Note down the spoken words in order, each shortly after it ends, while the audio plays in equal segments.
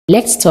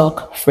Let's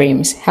talk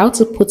frames. How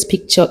to put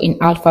picture in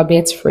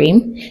alphabet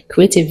frame,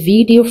 create a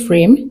video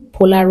frame,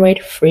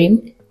 Polaroid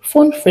frame,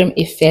 phone frame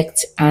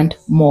effect, and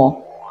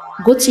more.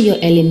 Go to your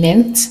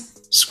element,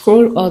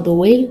 scroll all the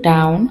way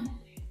down,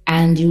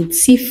 and you would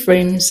see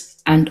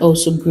frames and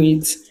also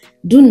grids.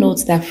 Do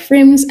note that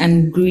frames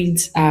and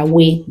grids are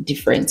way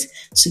different.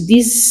 So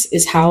this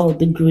is how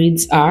the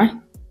grids are.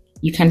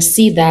 You can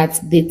see that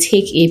they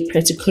take a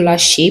particular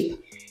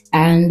shape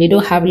and they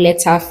don't have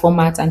letter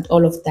format and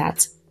all of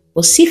that.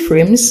 But see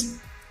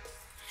frames.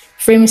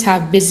 Frames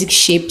have basic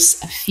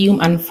shapes, film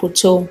and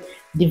photo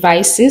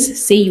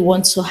devices. Say you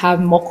want to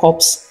have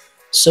mock-ups,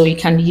 so you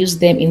can use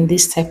them in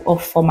this type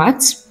of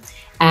format.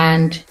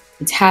 And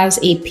it has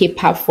a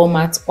paper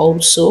format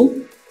also.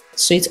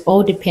 So it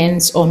all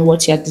depends on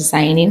what you're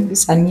designing.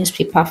 This is a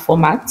newspaper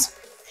format.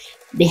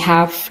 They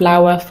have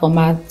flower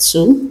format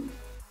too.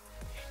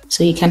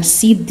 So you can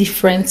see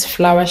different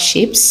flower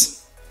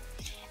shapes.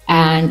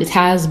 And it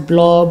has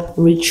blob,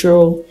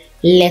 retro,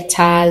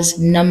 letters,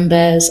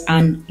 numbers,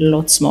 and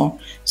lots more.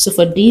 So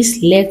for this,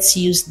 let's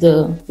use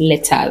the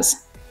letters.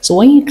 So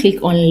when you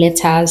click on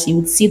letters, you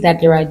would see that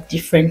there are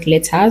different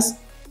letters.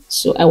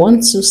 So I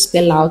want to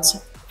spell out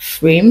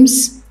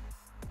frames,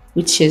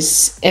 which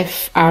is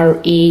F-R-A-M-E-S.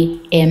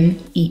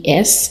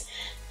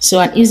 So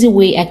an easy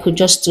way I could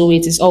just do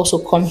it is also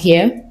come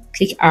here,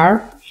 click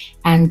R,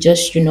 and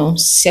just,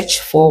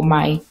 search for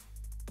my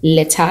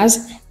letters,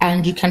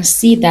 and you can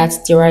see that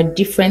there are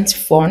different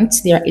fonts.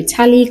 There are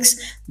italics,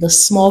 the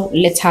small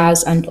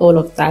letters, and all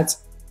of that.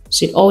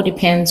 So it all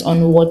depends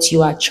on what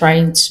you are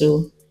trying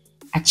to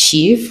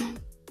achieve.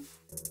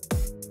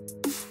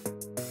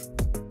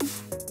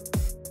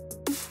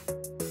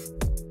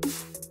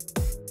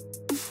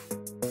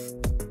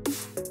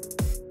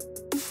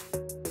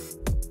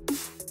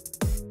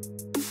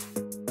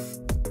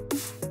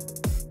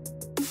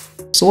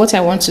 So what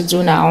I want to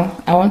do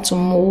now, I want to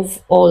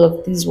move all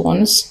of these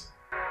ones.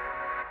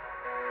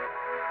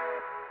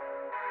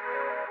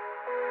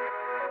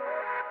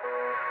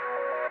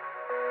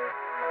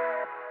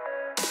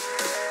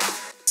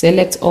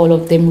 Select all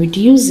of them,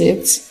 reduce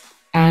it,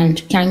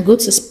 and can go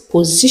to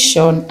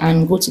position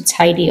and go to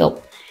tidy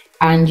up.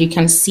 And you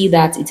can see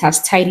that it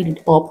has tidied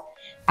it up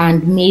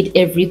and made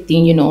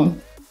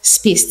everything,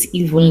 spaced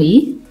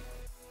evenly.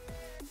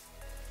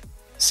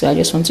 So I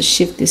just want to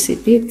shift this a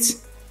bit.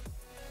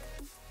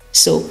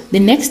 So the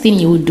next thing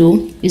you will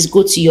do is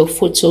go to your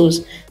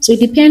photos. So it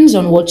depends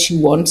on what you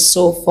want.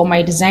 So for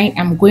my design,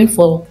 I'm going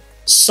for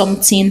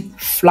something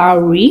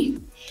flowery.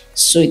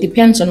 So it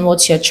depends on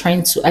what you're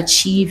trying to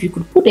achieve. You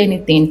could put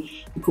anything.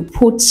 You could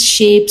put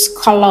shapes,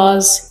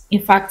 colors,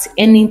 in fact,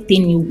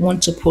 anything you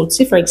want to put.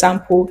 Say, for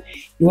example,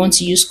 you want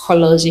to use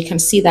colors. You can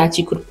see that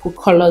you could put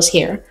colors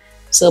here.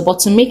 So, but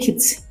to make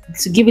it,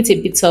 to give it a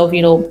bit of,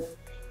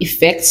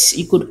 effects,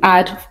 you could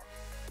add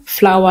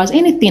flowers,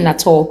 anything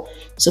at all.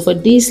 So for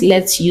this,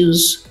 let's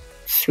use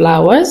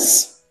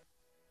flowers.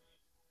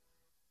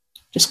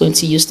 Just going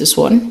to use this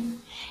one.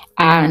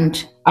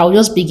 And I'll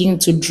just begin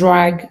to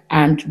drag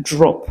and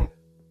drop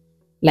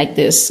like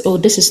this. Oh,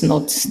 this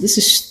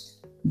is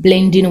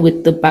blending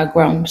with the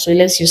background. So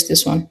let's use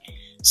this one.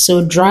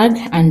 So drag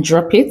and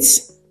drop it.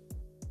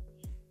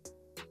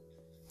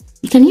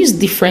 You can use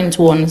different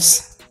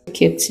ones.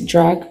 Okay,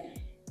 drag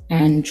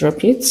and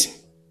drop it.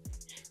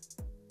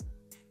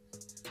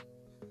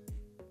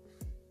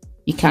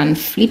 You can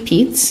flip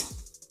it.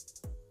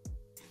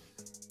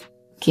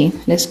 Okay,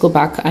 let's go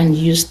back and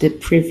use the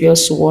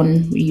previous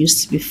one we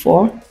used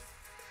before.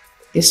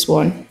 This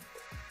one.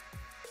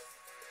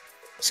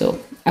 So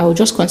I will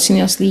just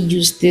continuously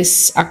use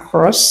this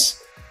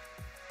across.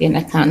 Then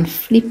I can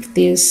flip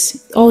this.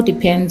 It all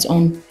depends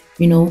on,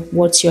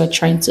 what you are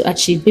trying to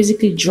achieve.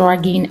 Basically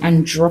dragging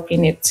and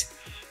dropping it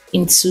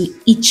into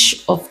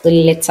each of the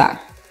letter.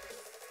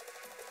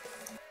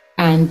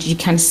 And you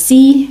can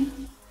see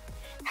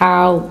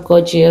how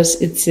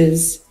gorgeous it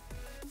is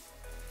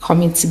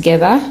coming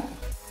together.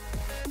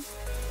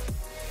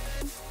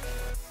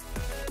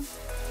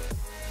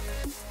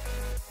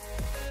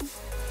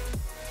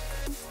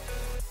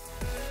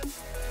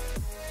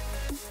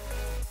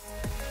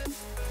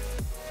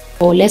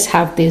 Or let's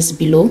have this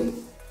below.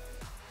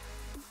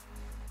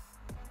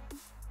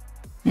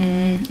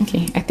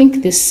 Okay, I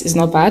think this is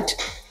not bad.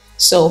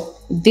 So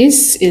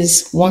this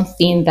is one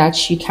thing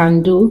that you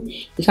can do.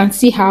 You can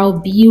see how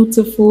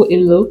beautiful it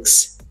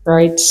looks,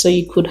 right? So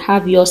you could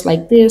have yours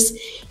like this.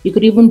 You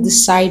could even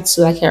decide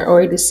to, like I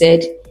already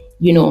said,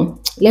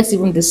 let's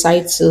even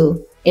decide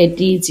to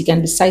edit. You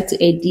can decide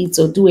to edit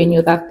or do any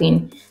other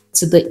thing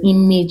to the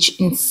image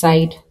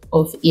inside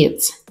of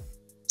it.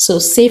 So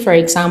say, for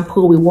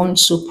example, we want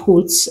to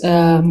put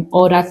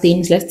other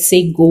things, let's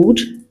say gold.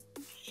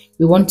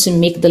 We want to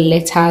make the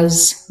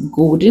letters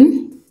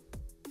golden.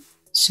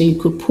 So you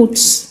could put,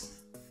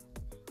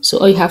 so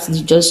all you have to do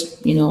is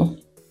just,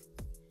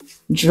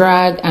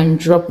 drag and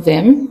drop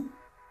them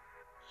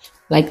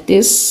like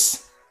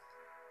this.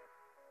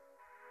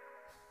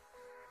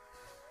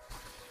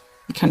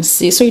 You can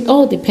see, so it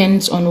all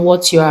depends on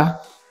what you are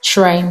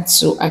trying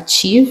to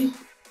achieve.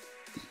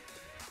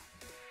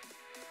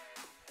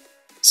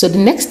 So the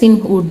next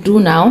thing we'll do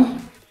now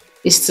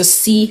is to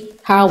see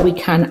how we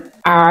can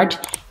add,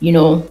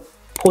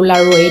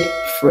 Polaroid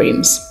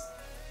frames.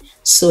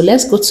 So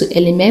let's go to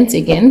element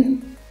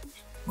again,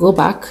 go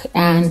back,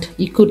 and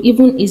you could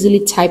even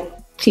easily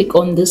click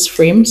on these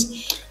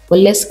frames, but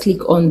let's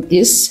click on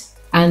this,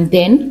 and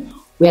then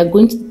we are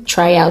going to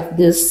try out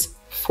this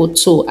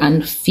photo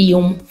and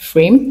film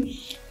frame.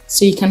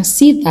 So you can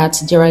see that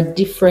there are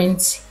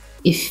different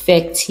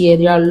effects here.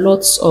 There are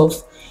lots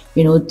of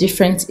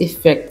different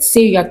effects.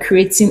 Say you are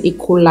creating a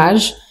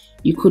collage,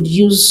 you could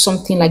use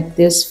something like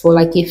this for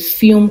like a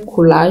film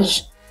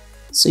collage.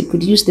 So you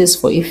could use this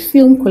for a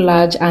film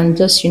collage and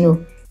just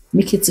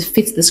make it to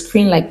fit the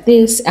screen like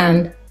this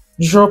and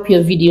drop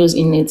your videos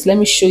in it. Let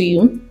me show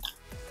you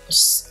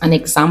an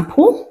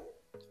example.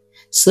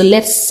 So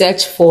let's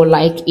search for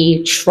like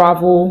a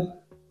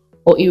travel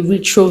or a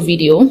retro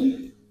video.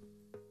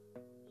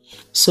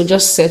 So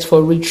just search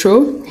for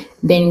retro,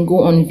 then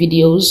go on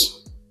videos.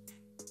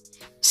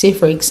 Say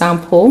for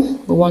example,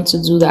 we want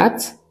to do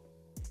that.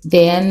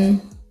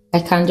 Then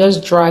I can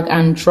just drag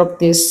and drop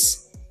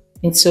this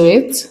into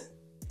it.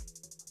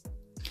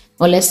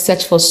 Or let's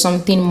search for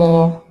something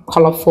more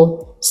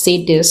colorful.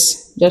 Say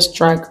this, just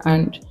drag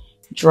and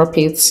drop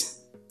it.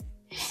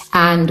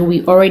 And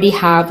we already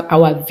have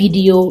our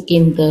video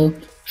in the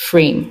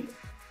frame.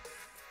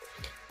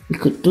 We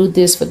could do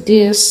this for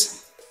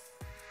this.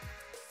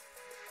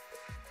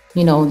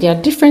 There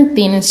are different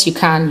things you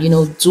can,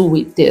 do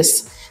with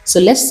this. So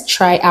let's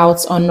try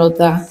out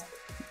another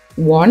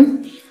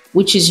one,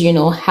 which is,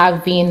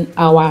 having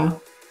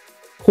our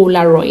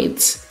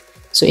Polaroids.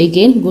 So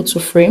again, go to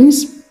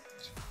frames,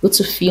 go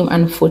to film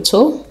and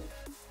photo,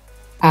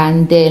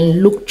 and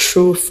then look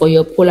through for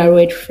your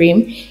Polaroid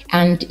frame.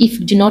 And if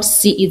you do not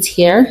see it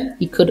here,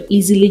 you could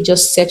easily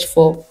just search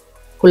for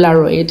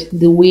Polaroid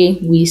the way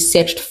we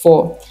searched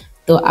for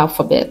the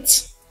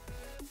alphabet.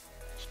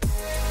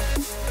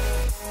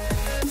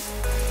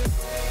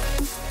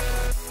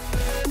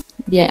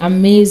 There are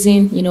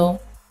amazing,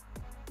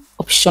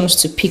 options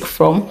to pick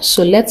from.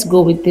 So let's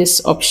go with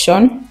this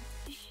option.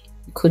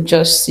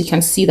 You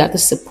can see that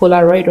this is a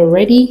Polaroid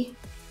already.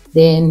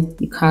 Then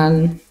you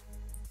can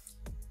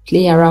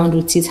play around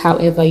with it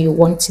however you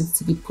want it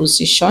to be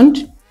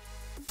positioned.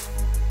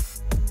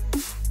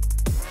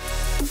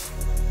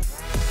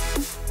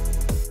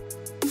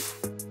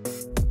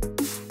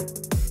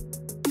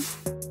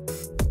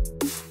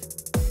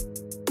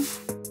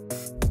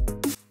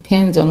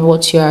 Depends on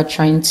what you are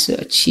trying to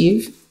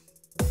achieve.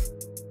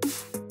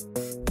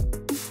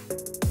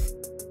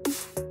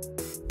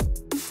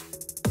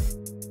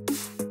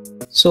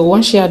 So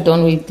once you are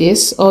done with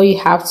this, all you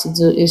have to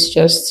do is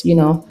just,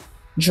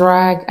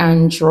 drag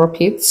and drop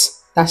it.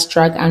 That's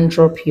drag and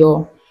drop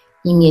your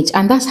image.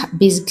 And that's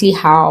basically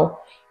how,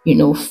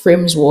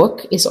 frames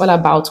work. It's all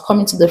about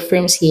coming to the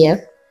frames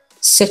here,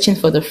 searching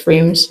for the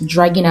frames,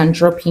 dragging and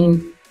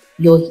dropping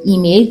your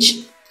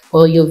image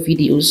or your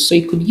videos. So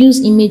you could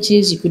use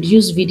images, you could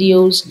use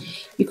videos,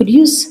 you could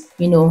use,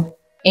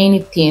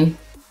 anything,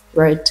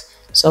 right?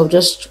 So I'll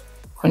just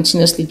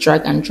continuously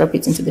drag and drop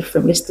it into the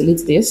frame. Let's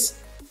delete this.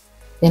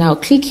 Then I'll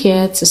click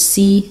here to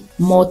see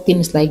more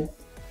things like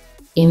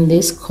in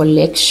this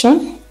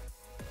collection.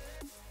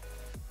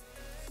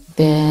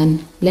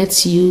 Then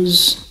let's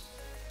use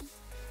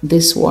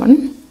this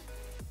one.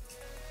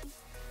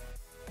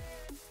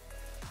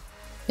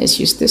 Let's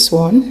use this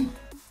one.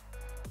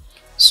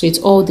 So it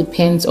all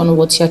depends on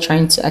what you're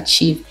trying to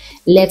achieve.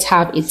 Let's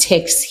have a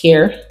text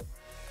here.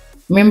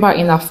 Remember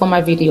in our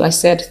former video, I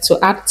said to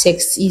add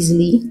text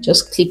easily,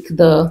 just click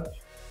the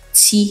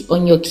T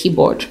on your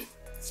keyboard.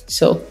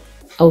 So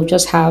I'll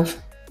just have,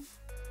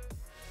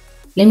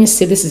 let me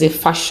say this is a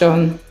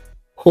fashion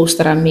post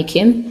that I'm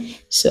making.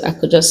 So I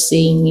could just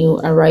say new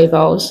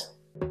arrivals.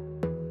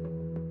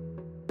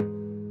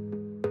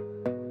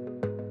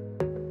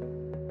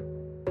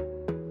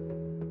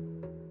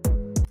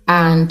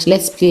 And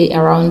let's play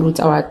around with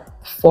our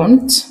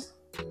font.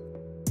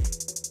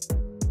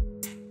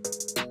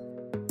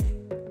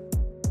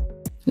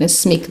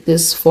 Let's make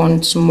this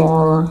font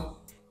more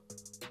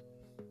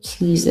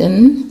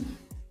pleasing.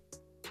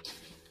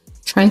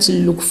 Trying to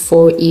look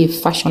for a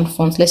fashion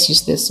font. Let's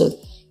use this. So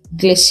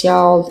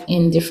Glacial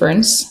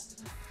Indifference.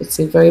 It's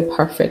a very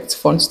perfect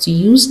font to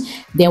use.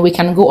 Then we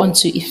can go on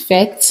to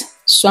effect.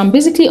 So I'm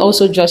basically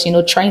also just,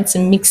 trying to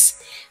mix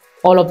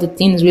all of the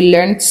things we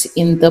learned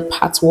in the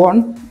part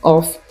 1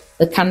 of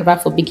the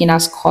Canva for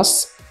Beginners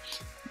course.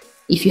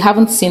 If you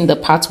haven't seen the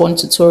part 1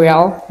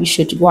 tutorial, you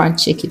should go and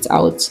check it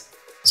out.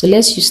 So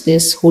let's use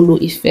this holo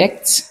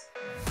effect.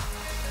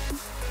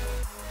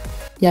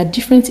 There are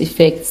different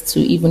effects to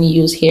even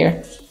use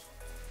here.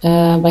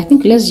 But I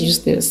think let's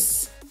use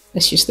this.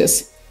 Let's use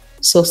this.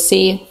 So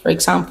say, for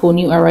example,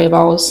 new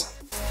arrivals.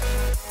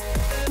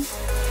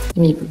 Let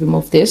me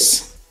remove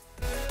this.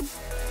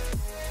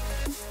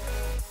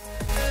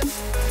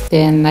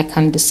 Then I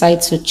can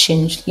decide to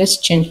change. Let's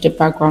change the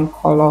background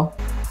color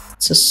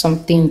to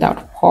something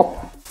that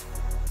pop.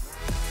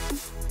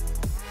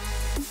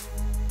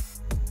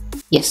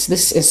 Yes,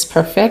 this is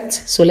perfect.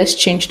 So let's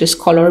change this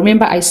color.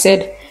 Remember I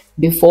said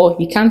before,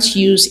 you can't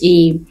use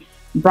a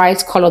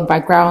bright colored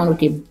background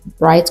with a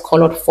bright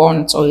colored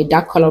font or a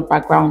dark colored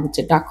background with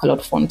a dark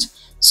colored font.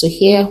 So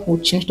here we'll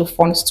change the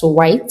font to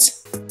white,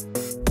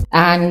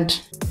 and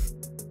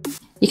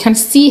you can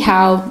see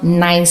how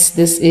nice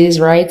this is,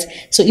 right?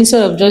 So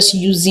instead of just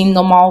using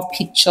normal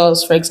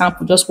pictures, for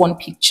example, just one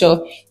picture,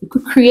 you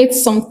could create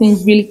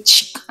something really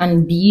chic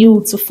and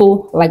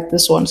beautiful like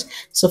this one.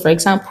 So for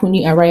example,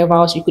 new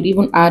arrivals, you could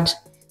even add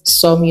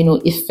some,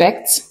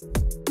 effects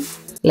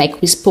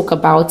like we spoke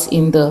about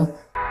in the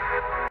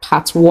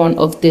part 1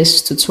 of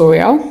this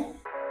tutorial.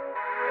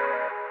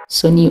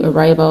 So new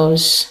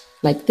arrivals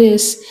like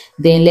this,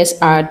 then let's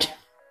add,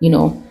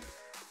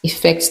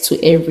 effects to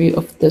every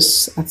of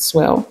this as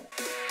well.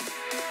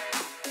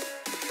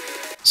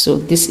 So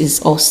this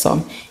is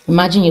awesome.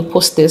 Imagine you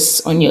post this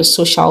on your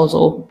socials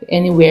or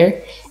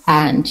anywhere,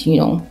 and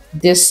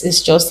this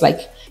is just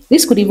like,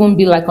 this could even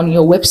be like on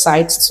your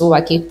website, so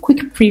like a quick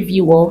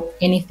preview or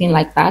anything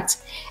like that.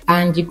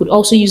 And you could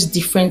also use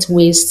different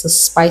ways to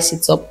spice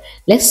it up.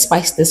 Let's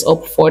spice this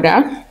up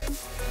further.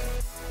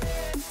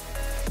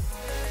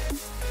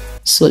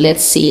 So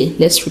let's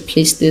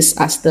replace this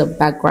as the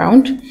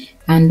background,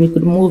 and we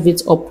could move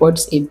it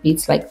upwards a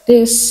bit like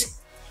this,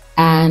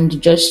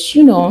 and just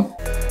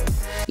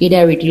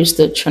either reduce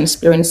the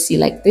transparency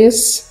like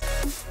this.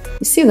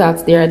 You see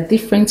that there are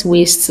different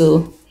ways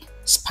to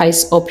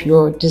spice up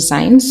your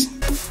designs.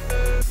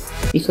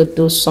 You could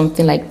do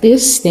something like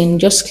this, then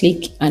just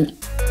click an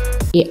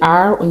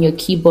AR on your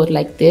keyboard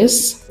like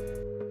this.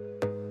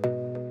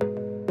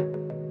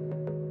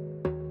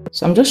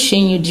 So I'm just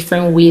showing you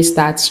different ways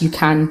that you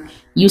can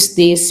use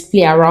this,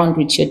 play around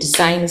with your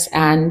designs,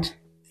 and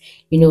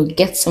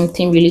get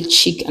something really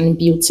chic and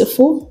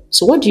beautiful.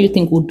 So what do you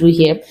think we'll do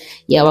here?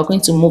 Yeah, we're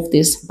going to move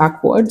this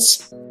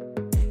backwards.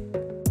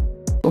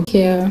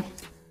 Here,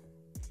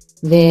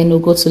 then we'll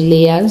go to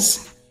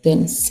layers,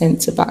 then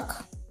center back.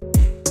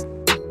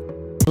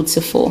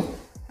 Beautiful.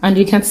 And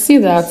you can see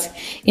that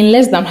in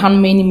less than how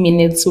many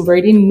minutes we've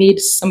already made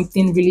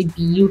something really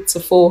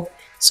beautiful.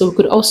 So we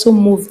could also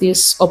move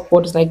this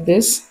upwards like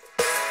this.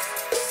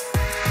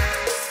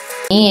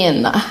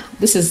 And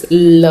this is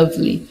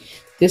lovely.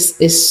 This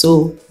is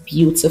so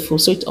beautiful.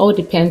 So it all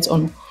depends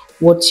on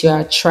what you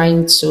are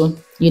trying to,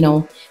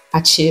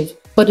 achieve.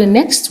 For the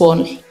next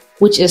one,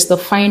 which is the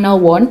final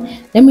one,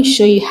 let me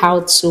show you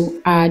how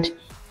to add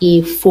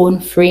a phone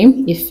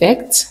frame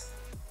effect.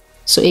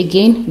 So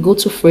again, go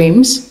to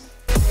frames,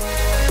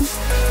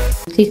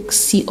 click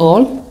see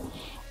all,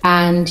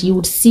 and you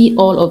would see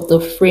all of the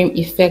frame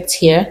effects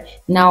here.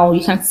 Now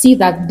you can see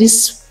that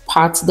this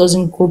part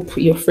doesn't group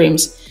your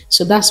frames.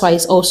 So that's why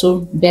it's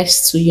also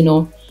best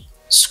to,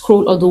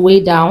 scroll all the way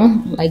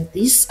down like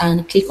this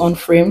and click on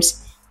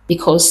frames,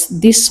 because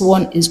this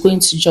one is going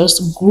to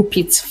just group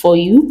it for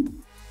you.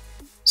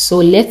 So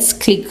let's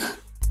click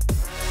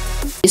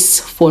this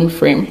phone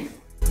frame.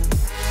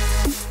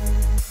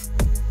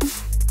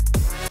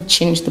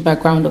 Change the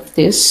background of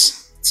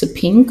this to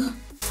pink.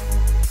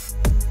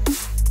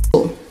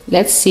 So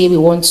let's say we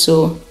want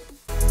to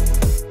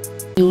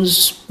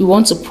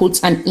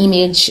put an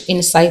image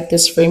inside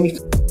this frame.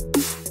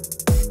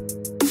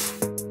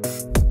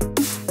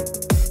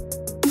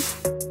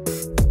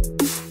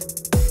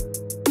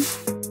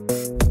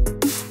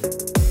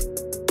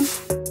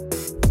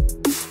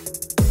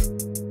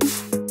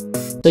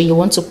 So you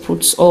want to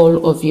put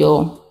all of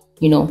your,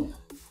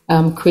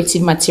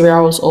 creative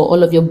materials or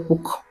all of your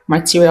book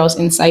materials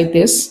inside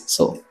this.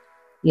 So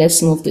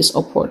let's move this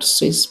upwards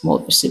so it's more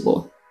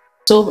visible.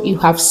 So you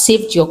have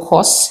saved your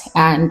course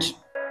and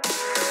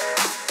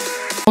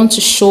want to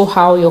show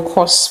how your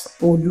course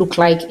would look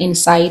like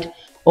inside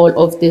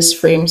all of these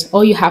frames.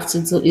 All you have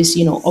to do is,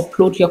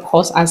 upload your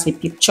course as a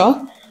picture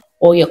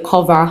or your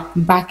cover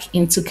back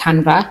into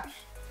Canva.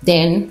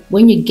 Then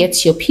when you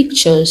get your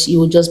pictures, you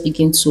will just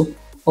begin to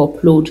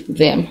upload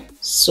them.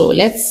 So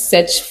let's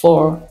search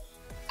for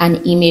an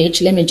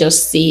image. Let me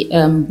just say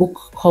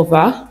book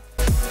cover.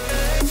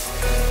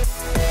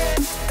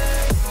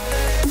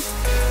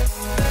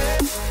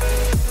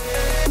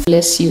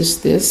 Let's use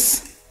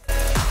this.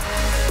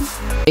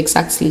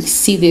 Exactly,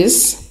 see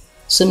this.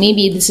 So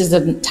maybe this is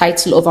the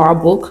title of our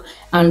book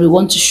and we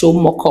want to show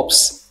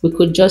mock-ups. We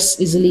could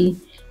just easily,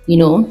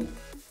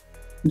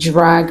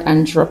 drag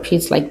and drop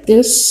it like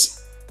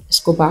this. Let's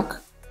go back,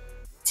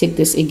 take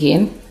this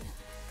again.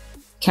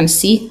 Can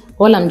see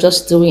all I'm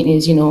just doing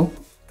is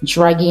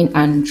dragging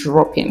and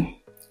dropping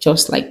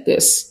just like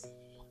this,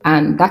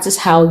 and that is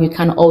how you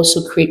can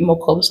also create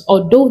mockups.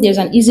 Although there's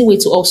an easy way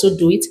to also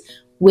do it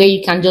where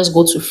you can just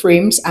go to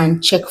frames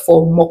and check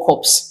for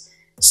mockups.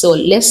 So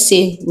let's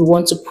say we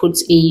want to put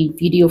a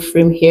video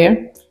frame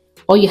here.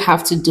 All you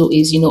have to do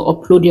is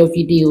upload your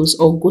videos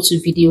or go to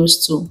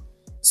videos to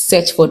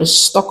search for the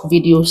stock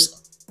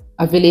videos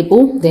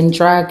available, then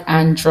drag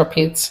and drop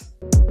it.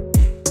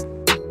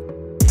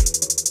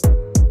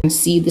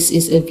 See, this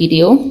is a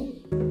video,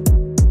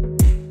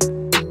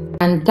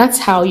 and that's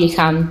how you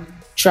can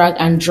drag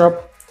and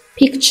drop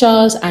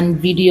pictures and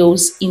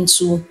videos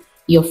into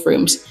your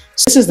frames.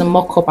 So this is the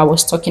mock-up I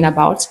was talking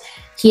about.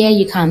 Here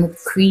you can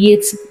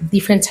create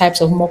different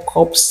types of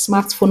mock-ups,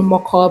 smartphone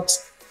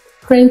mock-ups,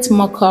 print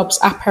mock-ups,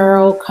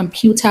 apparel,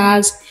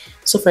 computers.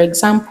 So for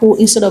example,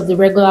 instead of the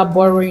regular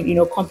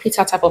boring,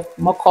 computer type of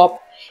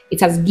mock-up, it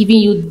has given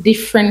you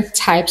different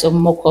types of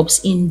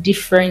mock-ups in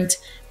different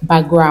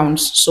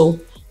backgrounds. So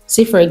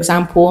say for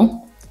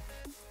example,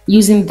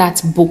 using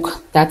that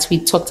book that we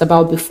talked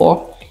about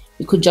before,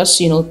 you could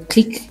just,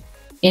 click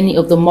any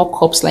of the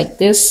mock-ups like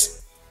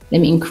this.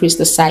 Let me increase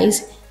the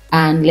size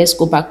and let's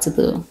go back to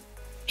the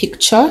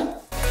picture.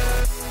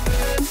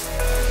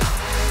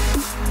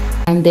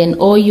 And then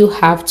all you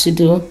have to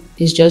do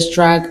is just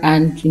drag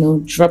and,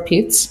 drop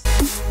it.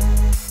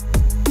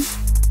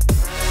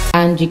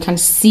 And you can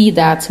see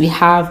that we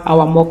have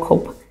our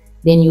mock-up.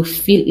 Then you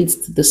fill it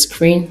to the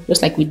screen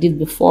just like we did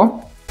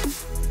before.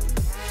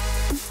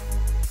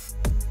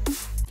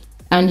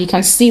 And you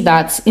can see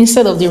that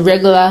instead of the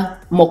regular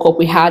mockup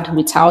we had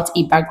without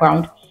a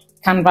background,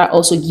 Canva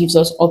also gives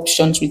us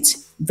options with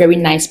very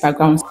nice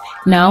backgrounds.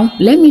 Now,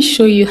 let me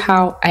show you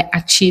how I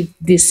achieved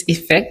this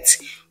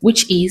effect,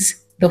 which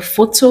is the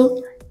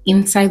photo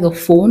inside the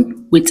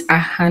phone with a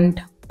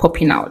hand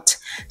popping out.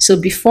 So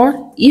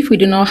before, if we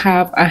do not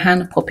have a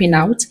hand popping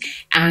out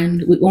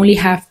and we only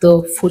have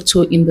the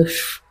photo in the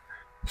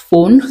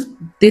phone,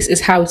 this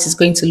is how it is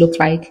going to look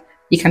like.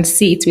 You can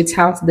see it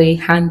without the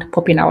hand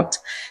popping out.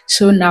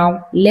 So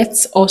now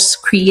let's us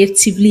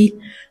creatively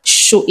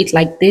show it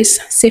like this.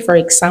 Say for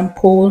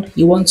example,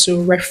 you want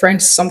to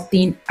reference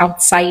something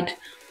outside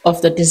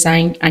of the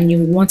design and you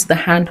want the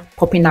hand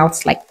popping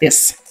out like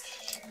this.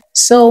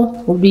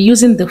 So we'll be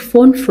using the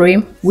phone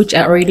frame, which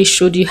I already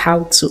showed you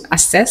how to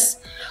access.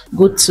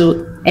 Go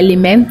to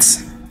Element,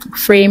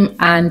 Frame,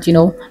 and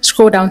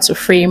scroll down to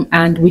Frame,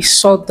 and we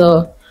saw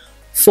the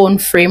phone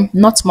frame,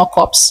 not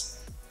mockups,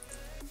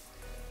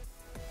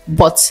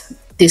 but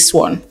this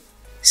one.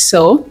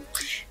 So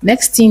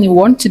next thing you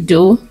want to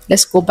do,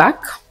 let's go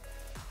back.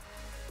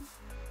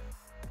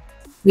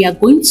 We are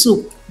going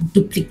to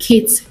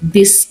duplicate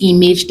this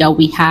image that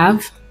we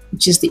have,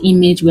 which is the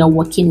image we are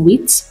working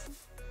with.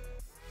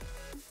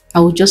 I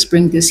will just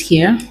bring this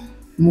here,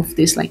 move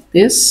this like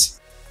this.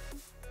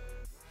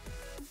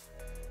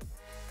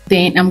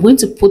 Then I'm going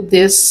to put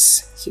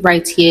this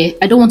right here.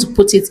 I don't want to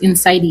put it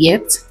inside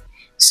yet.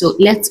 So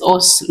let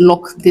us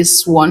lock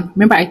this one.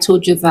 Remember I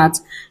told you that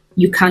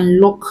you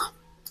can lock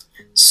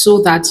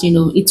so that,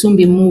 it won't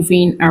be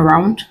moving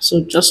around.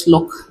 So just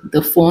lock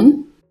the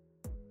phone.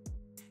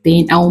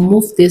 Then I'll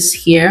move this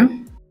here,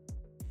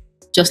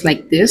 just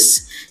like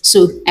this.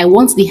 So I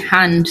want the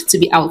hand to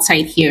be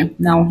outside here.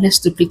 Now let's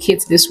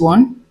duplicate this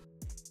one.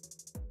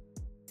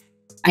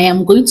 I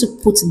am going to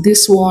put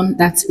this one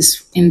that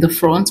is in the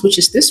front, which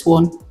is this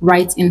one,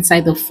 right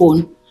inside the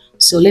phone.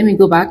 So let me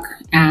go back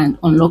and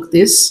unlock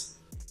this.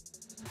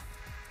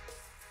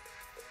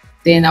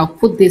 Then I'll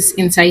put this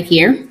inside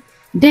here.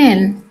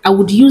 Then I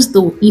would use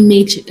the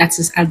image that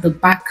is at the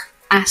back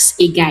as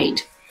a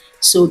guide.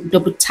 So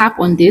double tap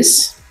on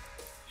this,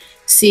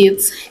 see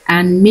it,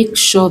 and make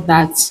sure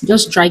that,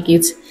 just drag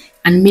it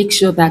and make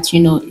sure that,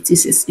 it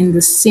is in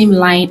the same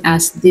line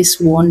as this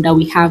one that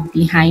we have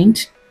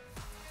behind.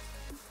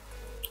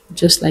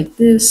 Just like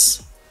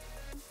this.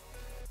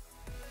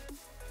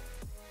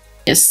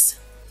 Yes.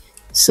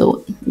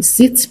 So is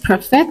it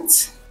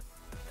perfect?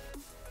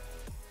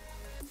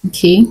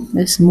 Okay,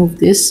 let's move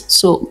this.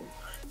 So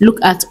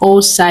look at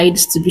all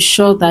sides to be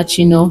sure that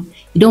you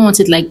don't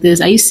want it like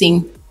this. Are you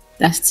seeing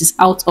that it is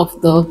out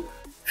of the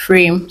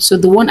frame? So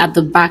the one at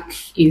the back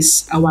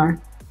is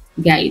our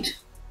guide.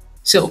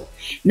 So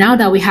now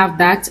that we have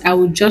that, I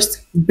will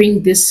just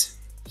bring this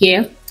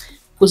here,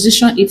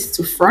 position it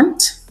to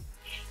front,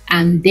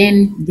 and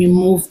then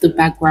remove the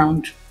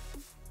background.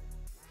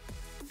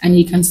 And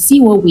you can see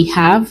what we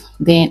have.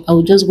 Then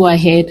I'll just go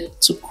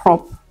ahead to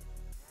crop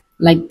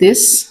like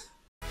this.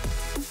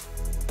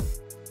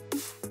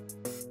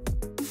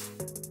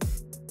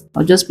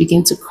 I'll just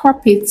begin to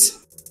crop it.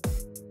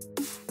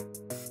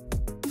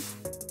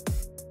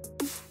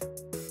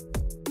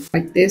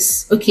 Like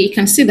this. Okay, you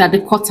can see that the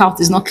cutout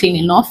is not clean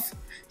enough.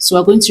 So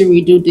we're going to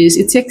redo this.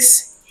 It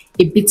takes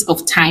a bit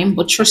of time,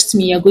 but trust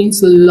me, you're going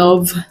to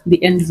love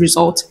the end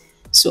result.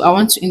 So I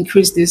want to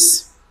increase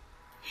this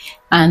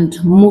and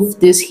move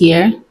this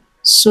here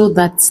so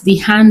that the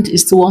hand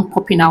is the one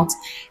popping out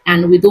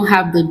and we don't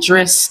have the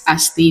dress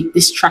as the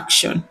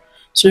distraction.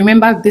 So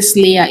remember, this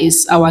layer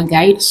is our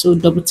guide. So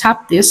double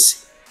tap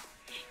this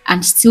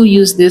and still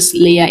use this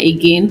layer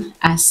again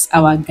as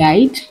our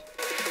guide.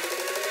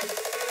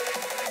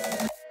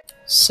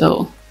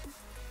 So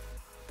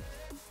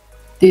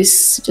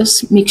this,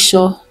 just make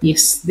sure,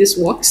 yes, this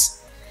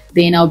works.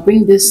 Then I'll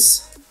bring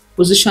this,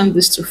 position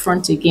this to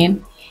front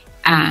again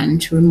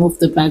and remove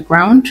the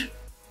background.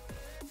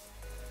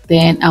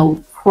 Then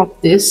I'll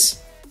crop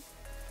this.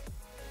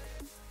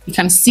 You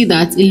can see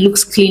that it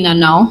looks cleaner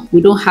now.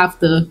 We don't have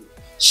the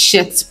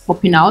shirt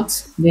popping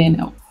out. Then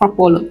I'll crop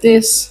all of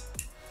this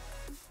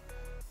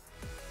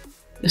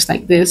just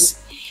like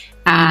this.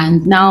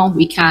 And now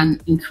we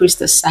can increase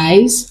the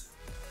size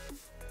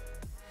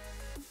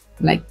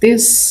like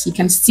this. You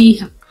can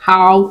see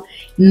how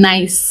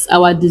nice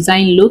our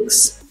design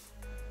looks.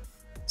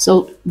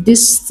 So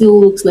this still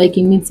looks like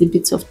it needs a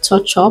bit of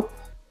touch up.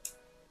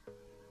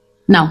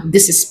 Now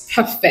this is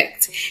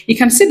perfect. You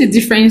can see the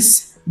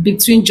difference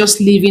between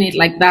just leaving it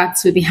like that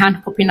with the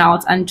hand popping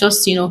out and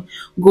just, you know,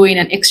 going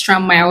an extra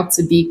mile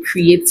to be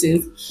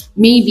creative.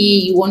 Maybe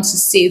you want to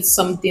say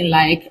something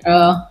like,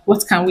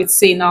 what can we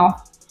say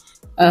now?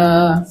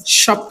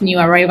 Shop new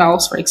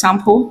arrivals, for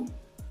example.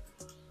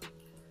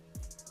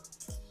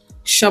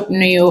 Shop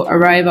new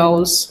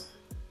arrivals.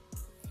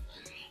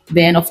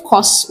 Then of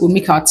course we'll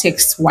make our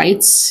text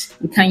white.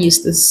 We can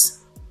use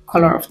this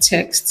color of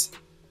text.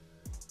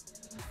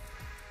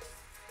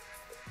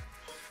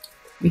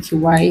 Make it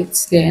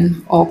white,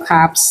 then all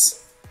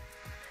caps,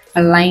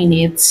 align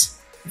it.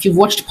 If you've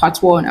watched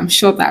part 1, I'm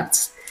sure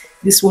that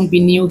this won't be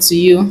new to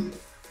you.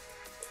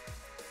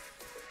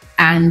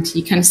 And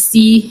you can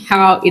see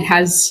how it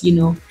has, you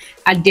know,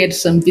 added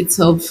some bits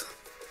of,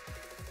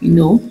 you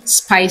know,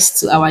 spice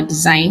to our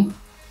design.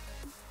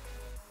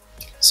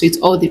 So it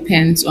all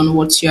depends on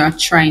what you are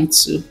trying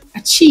to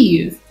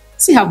achieve.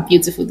 See how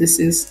beautiful this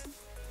is.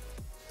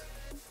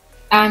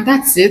 And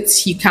that's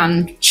it. You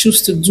can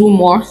choose to do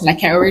more,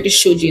 like I already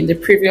showed you in the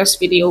previous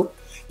video.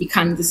 You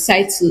can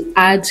decide to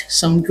add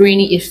some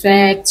grainy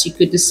effects. You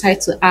could decide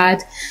to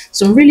add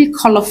some really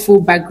colorful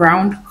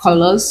background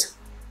colors.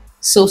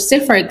 So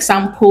say for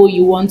example,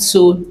 you want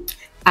to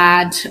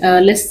add,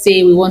 let's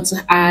say we want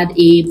to add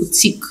a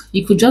boutique.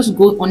 You could just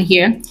go on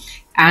here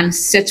and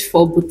search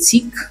for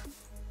boutique,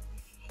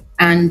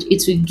 and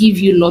it will give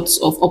you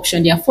lots of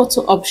options. There are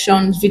photo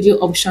options, video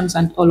options,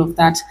 and all of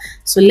that.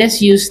 So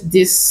let's use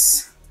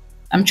this.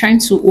 I'm trying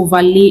to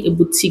overlay a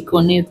boutique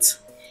on it.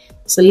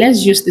 So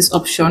let's use this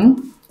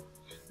option.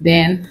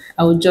 Then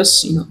I will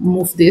just, you know,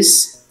 move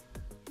this.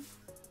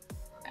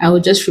 I will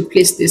just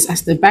replace this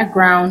as the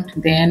background.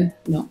 Then,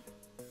 you know,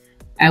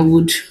 I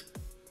would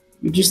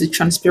reduce the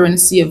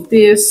transparency of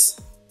this.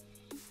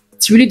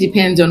 It really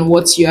depends on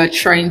what you are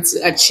trying to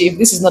achieve.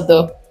 This is not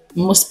the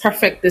most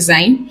perfect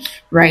design,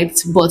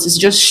 right? But it's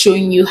just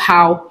showing you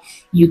how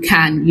you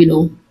can, you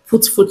know,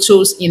 put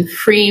photos in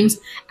frames,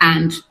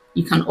 and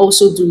you can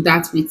also do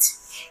that with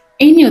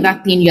any other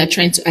thing you are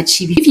trying to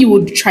achieve. If you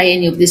would try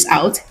any of this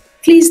out,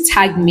 please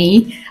tag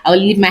me. I'll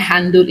leave my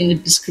handle in the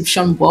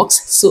description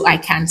box so I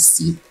can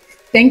see.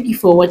 Thank you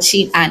for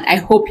watching, and I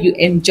hope you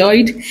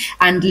enjoyed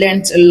and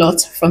learned a lot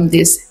from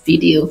this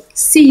video.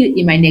 See you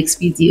in my next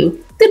video.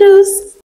 Toodles!